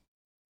point.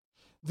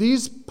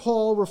 These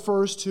Paul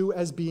refers to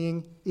as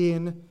being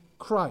in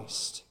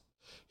Christ.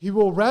 He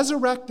will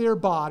resurrect their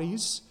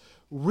bodies,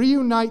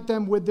 reunite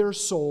them with their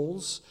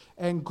souls,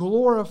 and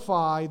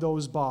glorify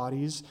those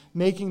bodies,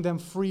 making them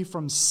free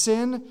from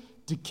sin,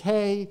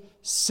 decay,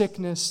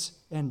 sickness,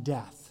 and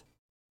death.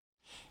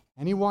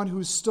 Anyone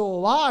who's still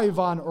alive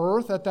on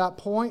earth at that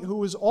point,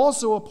 who is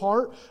also a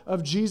part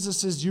of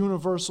Jesus'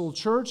 universal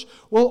church,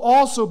 will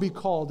also be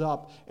called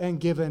up and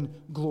given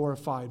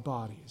glorified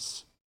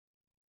bodies.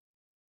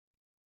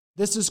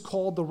 This is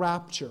called the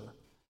rapture.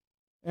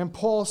 And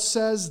Paul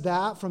says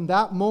that from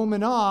that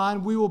moment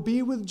on, we will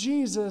be with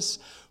Jesus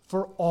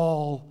for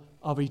all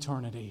of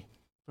eternity.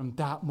 From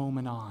that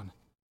moment on.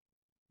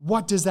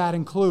 What does that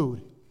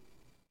include?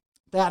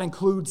 That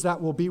includes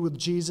that we'll be with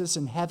Jesus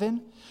in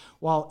heaven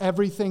while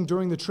everything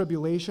during the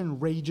tribulation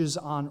rages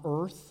on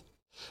earth.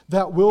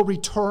 That we'll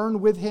return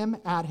with him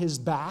at his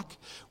back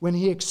when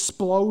he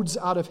explodes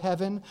out of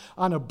heaven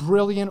on a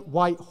brilliant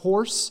white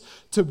horse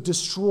to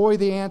destroy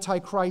the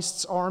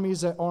Antichrist's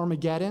armies at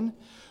Armageddon.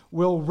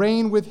 We'll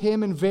reign with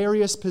him in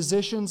various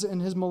positions in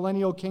his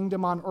millennial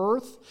kingdom on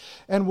earth,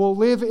 and will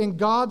live in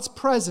God's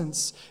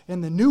presence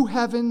in the new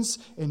heavens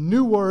and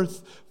new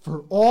earth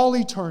for all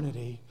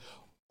eternity,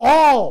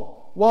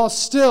 all while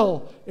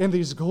still in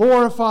these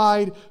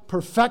glorified,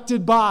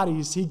 perfected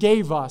bodies he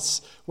gave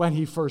us when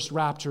he first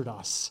raptured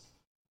us.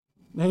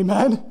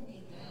 Amen?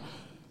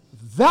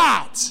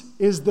 That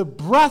is the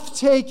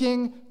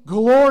breathtaking,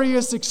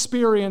 glorious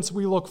experience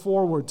we look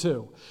forward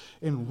to.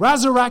 In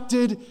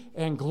resurrected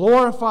and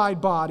glorified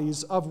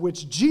bodies, of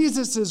which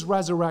Jesus'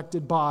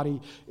 resurrected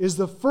body is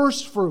the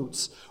first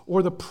fruits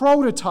or the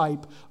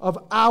prototype of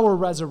our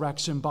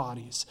resurrection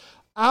bodies.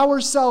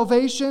 Our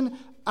salvation,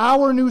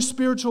 our new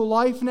spiritual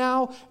life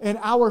now, and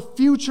our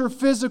future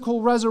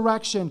physical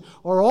resurrection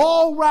are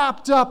all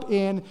wrapped up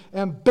in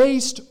and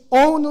based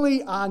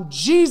only on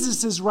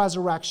Jesus'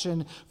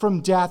 resurrection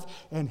from death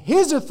and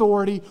his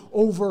authority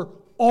over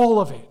all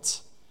of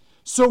it.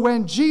 So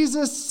when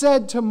Jesus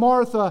said to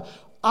Martha,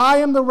 I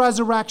am the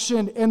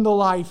resurrection and the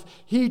life,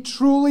 he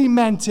truly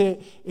meant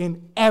it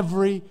in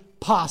every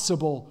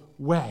possible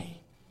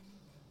way.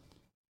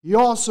 He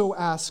also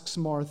asks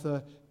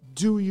Martha,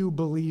 do you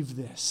believe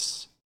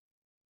this?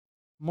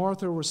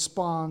 Martha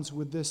responds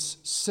with this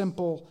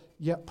simple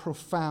yet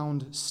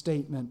profound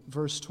statement,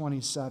 verse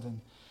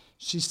 27.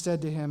 She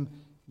said to him,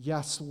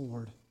 yes,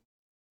 Lord,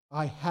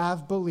 I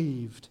have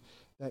believed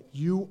that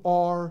you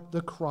are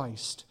the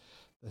Christ,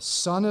 the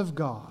Son of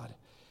God,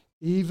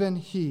 even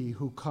he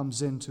who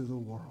comes into the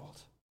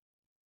world.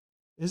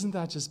 Isn't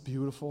that just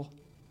beautiful?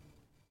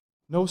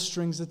 No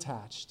strings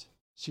attached.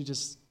 She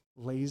just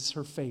lays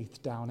her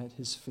faith down at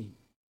his feet.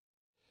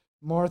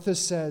 Martha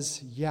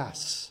says,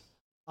 yes,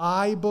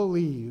 I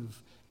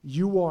believe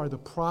you are the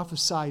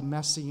prophesied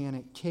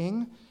Messianic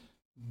King,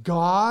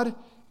 God,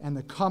 and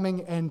the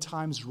coming end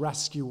times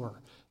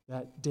rescuer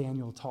that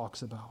Daniel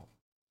talks about.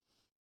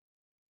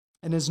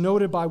 And is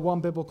noted by one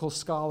biblical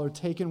scholar,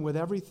 taken with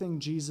everything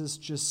Jesus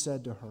just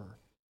said to her.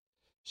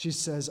 She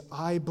says,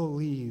 I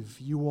believe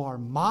you are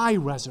my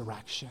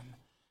resurrection,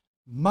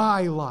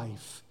 my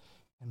life,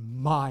 and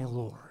my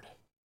Lord.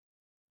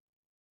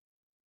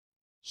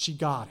 She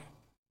got it.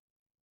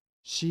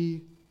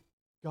 She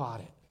got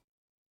it.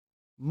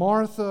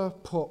 Martha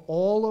put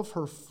all of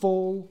her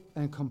full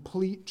and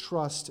complete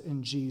trust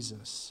in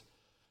Jesus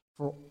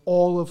for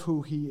all of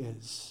who he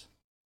is.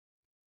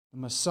 The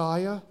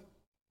Messiah,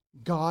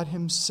 God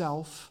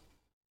himself,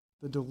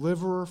 the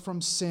deliverer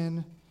from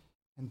sin,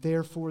 and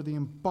therefore the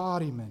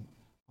embodiment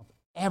of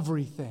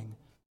everything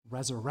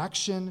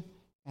resurrection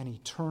and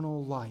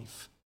eternal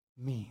life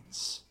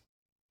means.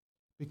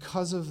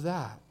 Because of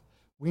that,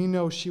 we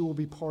know she will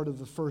be part of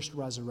the first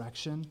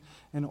resurrection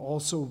and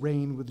also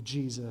reign with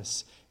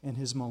Jesus in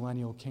his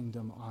millennial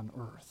kingdom on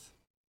earth.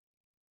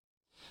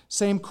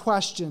 Same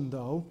question,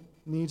 though,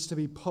 needs to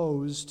be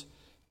posed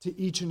to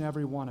each and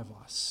every one of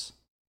us.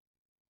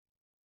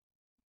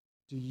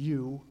 Do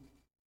you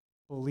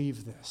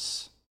believe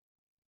this?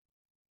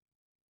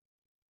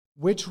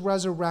 Which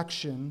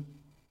resurrection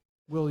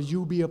will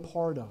you be a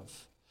part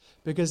of?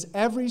 Because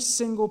every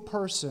single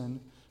person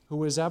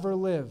who has ever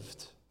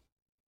lived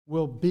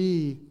will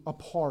be a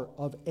part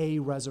of a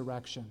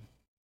resurrection.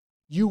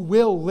 You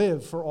will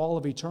live for all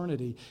of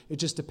eternity. It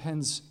just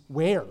depends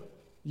where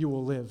you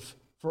will live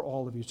for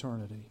all of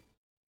eternity.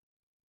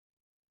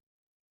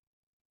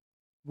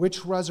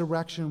 Which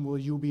resurrection will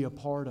you be a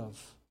part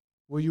of?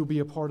 Will you be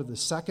a part of the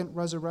second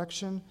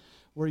resurrection,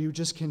 where you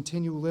just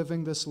continue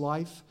living this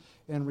life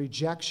in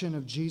rejection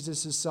of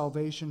Jesus'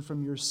 salvation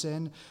from your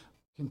sin,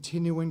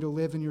 continuing to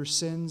live in your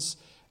sins,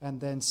 and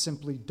then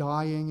simply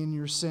dying in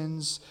your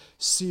sins,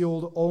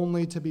 sealed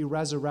only to be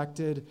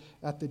resurrected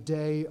at the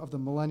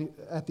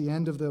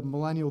end of the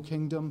millennial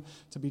kingdom,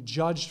 to be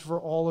judged for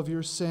all of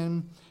your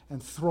sin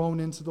and thrown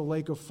into the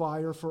lake of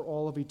fire for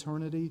all of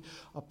eternity,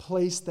 a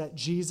place that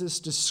Jesus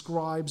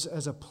describes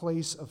as a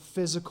place of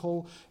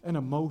physical and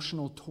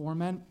emotional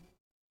torment?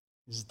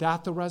 Is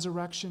that the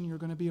resurrection you're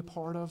going to be a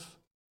part of?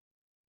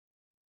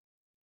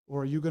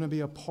 Or are you going to be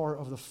a part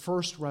of the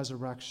first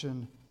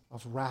resurrection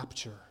of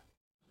rapture,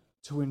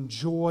 to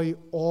enjoy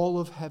all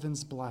of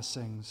heaven's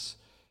blessings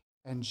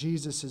and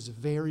Jesus'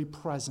 very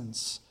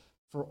presence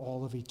for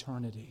all of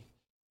eternity?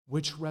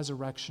 Which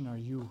resurrection are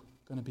you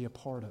going to be a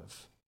part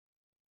of?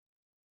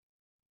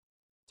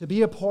 To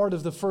be a part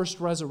of the first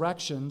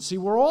resurrection, see,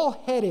 we're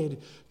all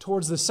headed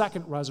towards the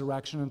second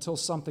resurrection until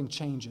something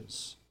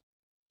changes.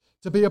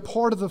 To be a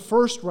part of the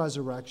first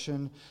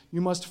resurrection, you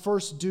must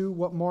first do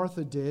what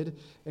Martha did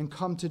and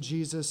come to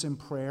Jesus in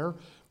prayer,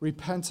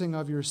 repenting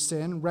of your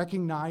sin,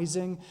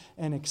 recognizing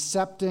and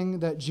accepting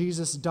that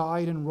Jesus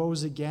died and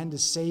rose again to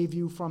save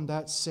you from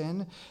that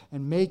sin,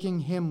 and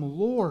making him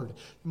Lord.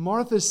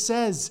 Martha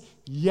says,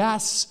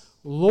 yes,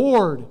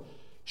 Lord.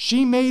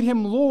 She made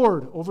him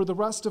Lord over the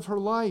rest of her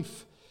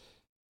life.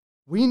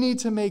 We need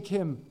to make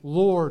him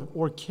Lord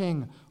or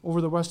King over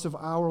the rest of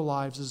our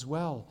lives as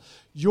well.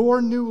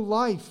 Your new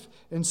life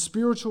and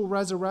spiritual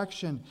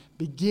resurrection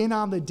begin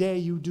on the day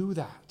you do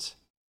that.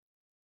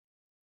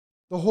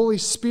 The Holy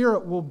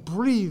Spirit will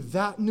breathe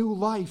that new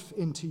life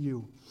into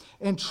you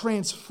and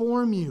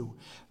transform you,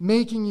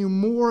 making you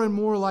more and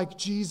more like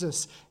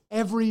Jesus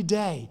every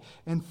day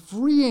and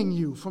freeing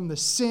you from the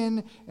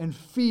sin and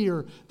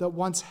fear that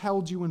once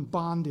held you in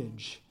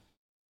bondage.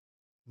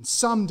 And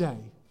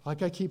someday,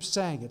 like I keep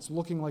saying, it's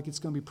looking like it's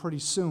going to be pretty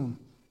soon.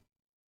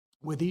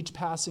 With each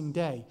passing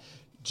day,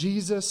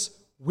 Jesus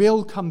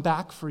will come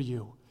back for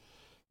you,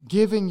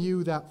 giving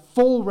you that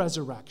full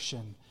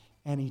resurrection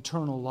and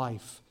eternal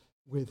life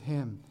with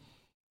him.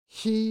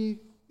 He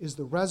is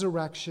the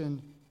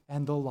resurrection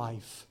and the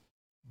life.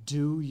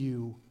 Do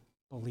you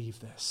believe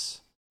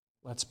this?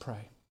 Let's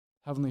pray.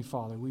 Heavenly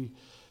Father, we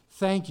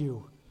thank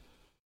you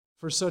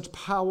for such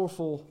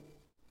powerful,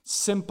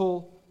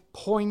 simple,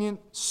 poignant,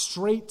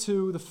 straight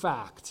to the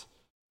fact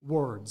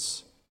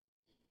words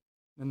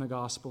in the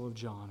Gospel of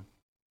John,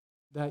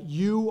 that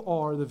you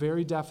are the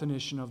very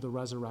definition of the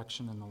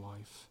resurrection and the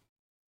life.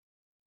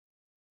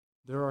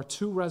 There are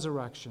two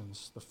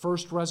resurrections, the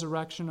first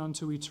resurrection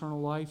unto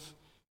eternal life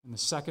and the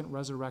second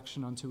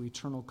resurrection unto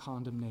eternal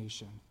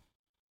condemnation.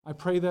 I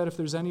pray that if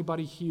there's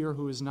anybody here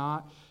who has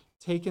not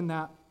taken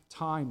that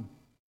time,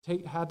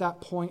 had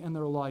that point in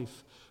their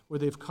life where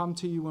they've come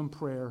to you in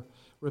prayer,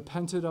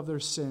 repented of their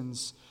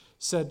sins,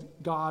 said,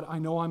 God, I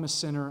know I'm a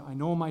sinner. I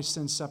know my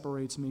sin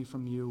separates me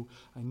from you.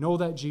 I know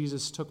that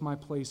Jesus took my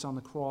place on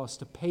the cross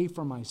to pay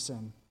for my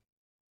sin.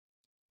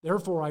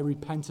 Therefore, I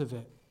repent of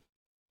it.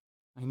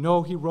 I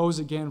know he rose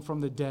again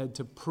from the dead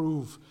to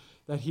prove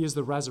that he is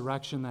the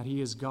resurrection, that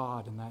he is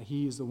God, and that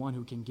he is the one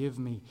who can give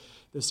me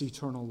this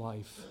eternal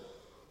life.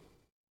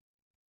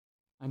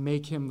 I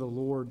make him the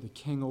Lord, the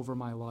King over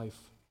my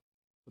life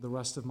for the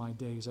rest of my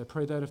days. I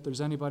pray that if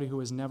there's anybody who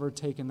has never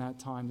taken that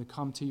time to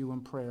come to you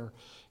in prayer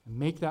and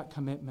make that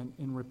commitment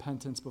in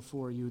repentance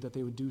before you, that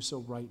they would do so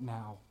right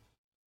now.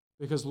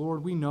 Because,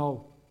 Lord, we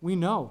know,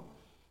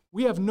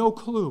 we have no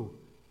clue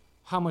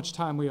how much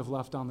time we have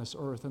left on this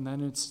earth, and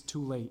then it's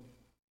too late.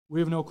 We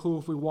have no clue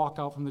if we walk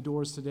out from the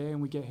doors today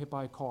and we get hit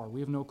by a car.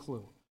 We have no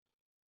clue.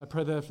 I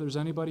pray that if there's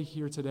anybody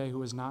here today who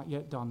has not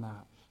yet done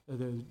that,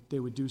 they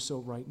would do so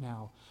right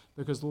now.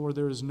 Because, Lord,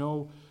 there is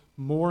no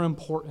more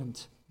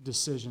important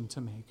decision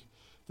to make.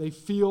 They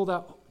feel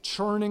that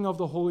churning of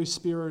the Holy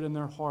Spirit in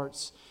their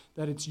hearts,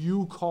 that it's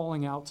you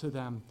calling out to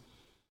them.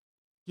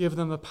 Give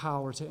them the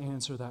power to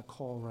answer that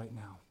call right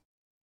now.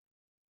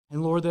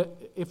 And Lord, that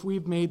if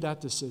we've made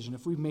that decision,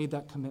 if we've made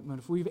that commitment,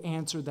 if we've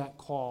answered that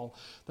call,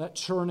 that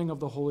churning of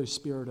the Holy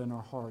Spirit in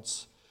our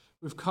hearts,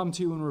 we've come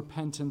to you in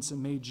repentance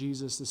and made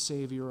Jesus the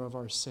Savior of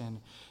our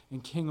sin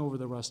and King over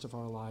the rest of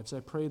our lives.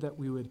 I pray that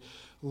we would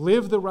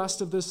live the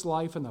rest of this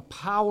life in the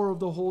power of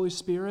the Holy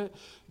Spirit,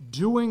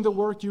 doing the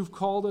work you've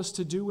called us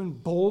to do in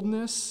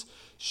boldness,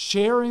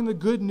 sharing the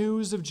good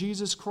news of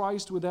Jesus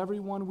Christ with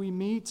everyone we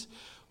meet,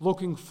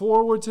 looking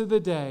forward to the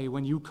day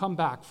when you come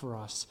back for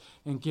us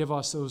and give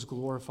us those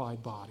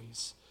glorified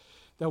bodies.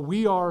 That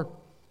we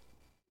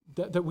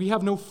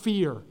have no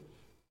fear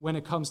when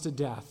it comes to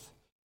death,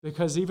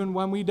 because even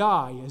when we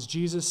die, as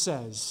Jesus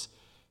says,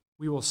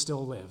 we will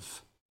still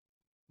live.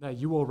 That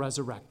you will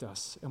resurrect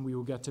us and we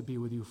will get to be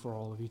with you for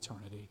all of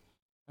eternity.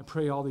 I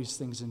pray all these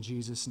things in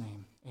Jesus'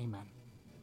 name. Amen.